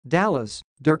Dallas,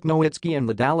 Dirk Nowitzki and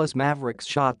the Dallas Mavericks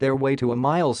shot their way to a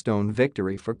milestone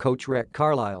victory for coach Rick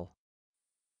Carlisle.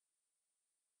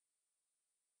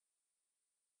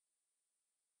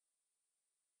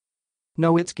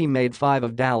 Nowitzki made 5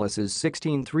 of Dallas's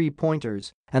 16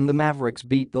 three-pointers, and the Mavericks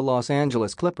beat the Los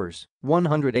Angeles Clippers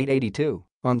 108-82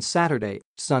 on Saturday,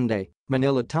 Sunday,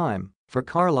 Manila time, for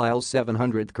Carlisle's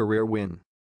 700th career win.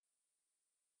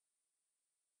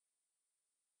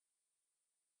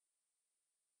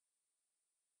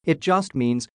 "It just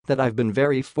means that I've been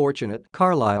very fortunate,"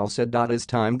 Carlisle said. As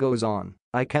time goes on,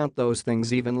 I count those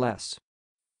things even less.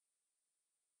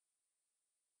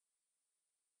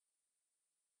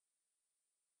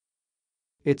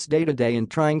 It's day-to-day and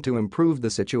trying to improve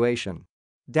the situation.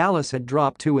 Dallas had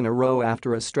dropped 2 in a row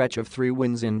after a stretch of 3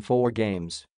 wins in 4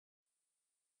 games.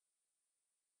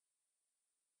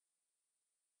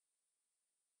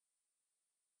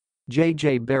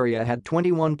 J.J.Barea had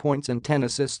 21 points and 10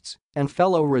 assists, and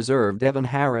fellow reserve Devin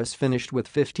Harris finished with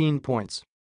 15 points.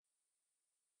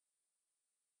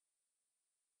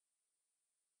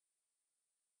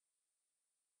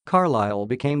 Carlisle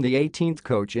became the 18th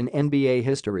coach in NBA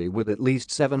history with at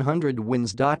least 700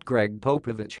 wins. Greg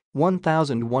Popovich,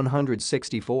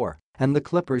 1,164, and the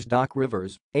Clippers' Doc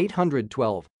Rivers,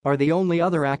 812, are the only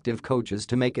other active coaches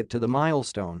to make it to the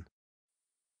milestone.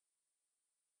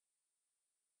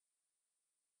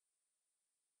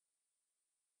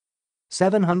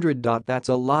 "700. That's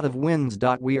a lot of wins.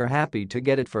 We are happy to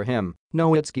get it for him,"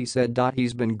 Nowitzki said.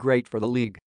 "He's been great for the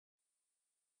league.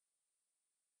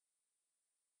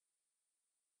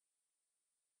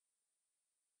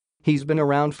 He's been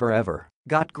around forever,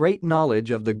 got great knowledge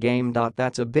of the game.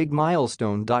 That's a big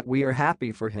milestone. We are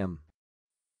happy for him."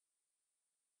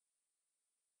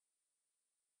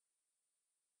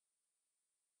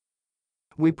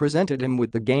 "We presented him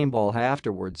with the game ball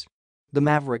afterwards. The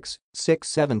Mavericks,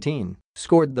 6-17,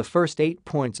 scored the first 8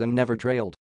 points and never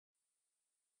trailed.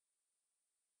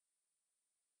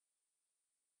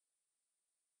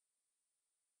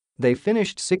 They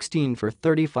finished 16 for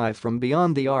 35 from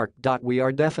beyond the arc. We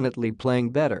are definitely playing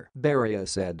better," Barea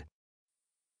said.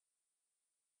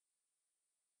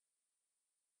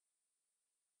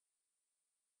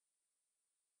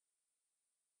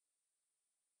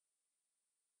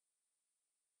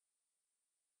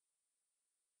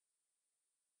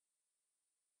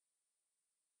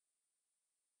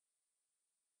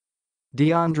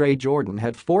 DeAndre Jordan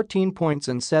had 14 points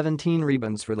and 17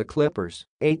 rebounds for the Clippers,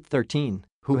 8-13,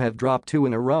 who have dropped 2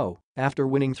 in a row after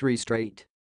winning 3 straight.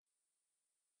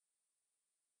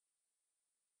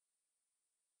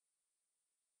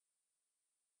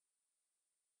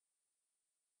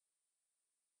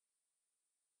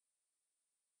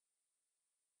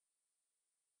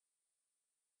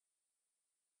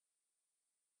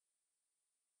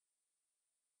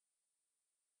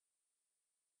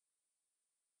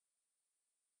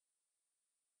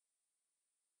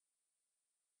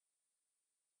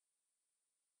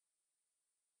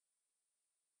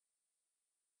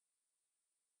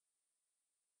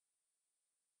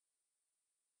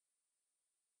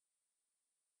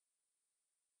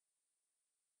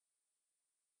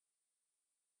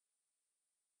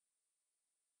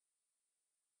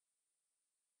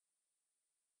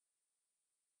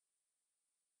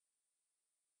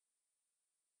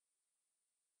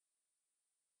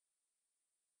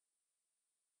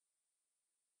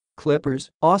 Clippers,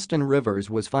 Austin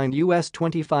Rivers was fined US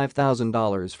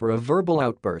 $25,000 for a verbal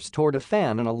outburst toward a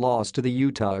fan in a loss to the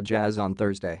Utah Jazz on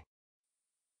Thursday.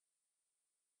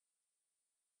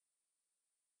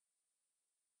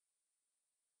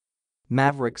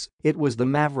 Mavericks. It was the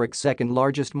Mavericks' second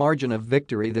largest margin of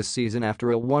victory this season after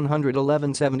a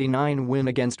 111-79 win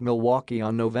against Milwaukee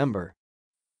on November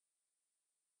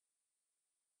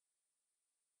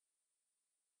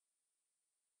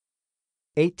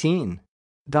 18.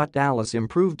 Dallas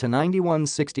improved to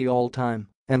 91-60 all-time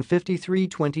and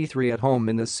 53-23 at home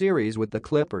in the series with the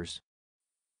Clippers.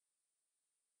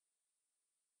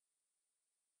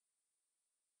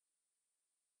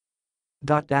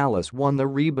 Dallas won the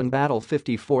rebound battle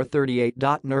 54-38.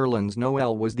 Nerlens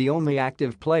Noel was the only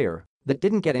active player that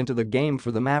didn't get into the game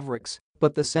for the Mavericks,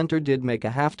 but the center did make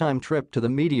a halftime trip to the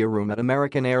media room at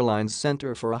American Airlines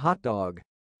Center for a hot dog.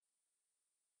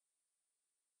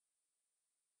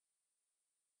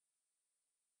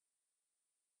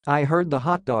 "I heard the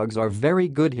hot dogs are very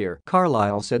good here,"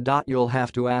 Carlisle said. "You'll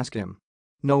have to ask him."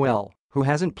 Noel, who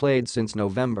hasn't played since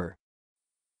November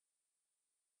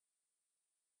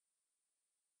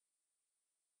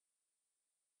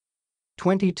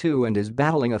 22 and is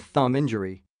battling a thumb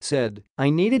injury, said,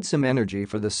 "I needed some energy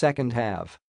for the second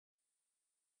half.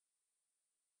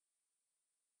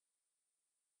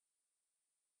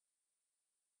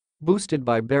 Boosted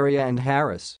by Barea and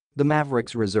Harris, the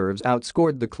Mavericks reserves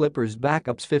outscored the Clippers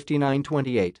backups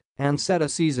 59-28 and set a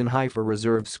season high for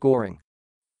reserve scoring.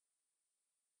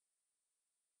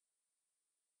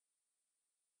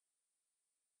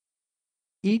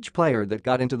 Each player that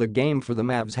got into the game for the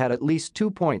Mavs had at least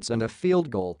 2 points and a field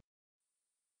goal,